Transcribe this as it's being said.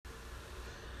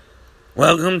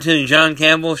Welcome to the John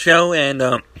Campbell Show.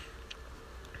 And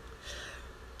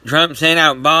Trump sent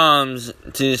out bombs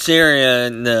to Syria,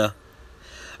 and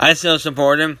I still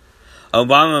support him.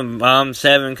 Obama bombed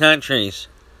 7 countries.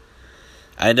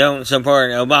 I don't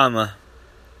support Obama.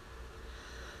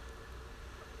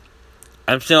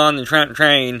 I'm still on the Trump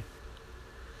train.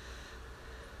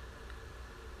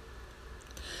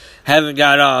 Haven't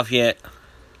got off yet.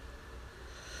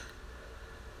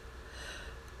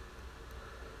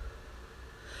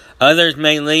 Others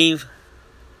may leave.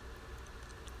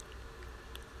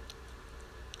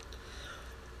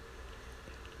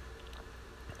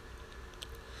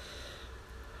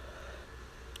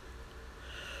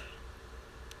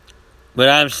 But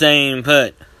I'm staying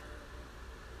put.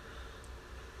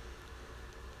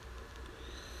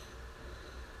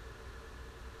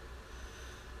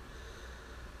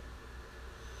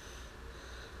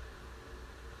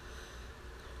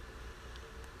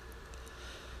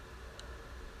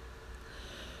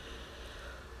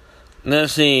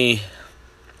 Let's see.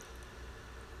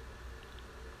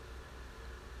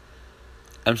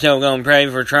 I'm still going to pray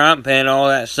for Trump and all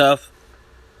that stuff.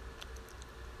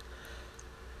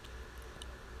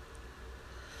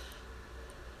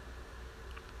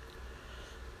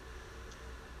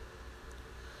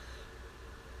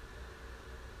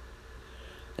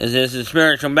 This is a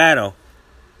spiritual battle.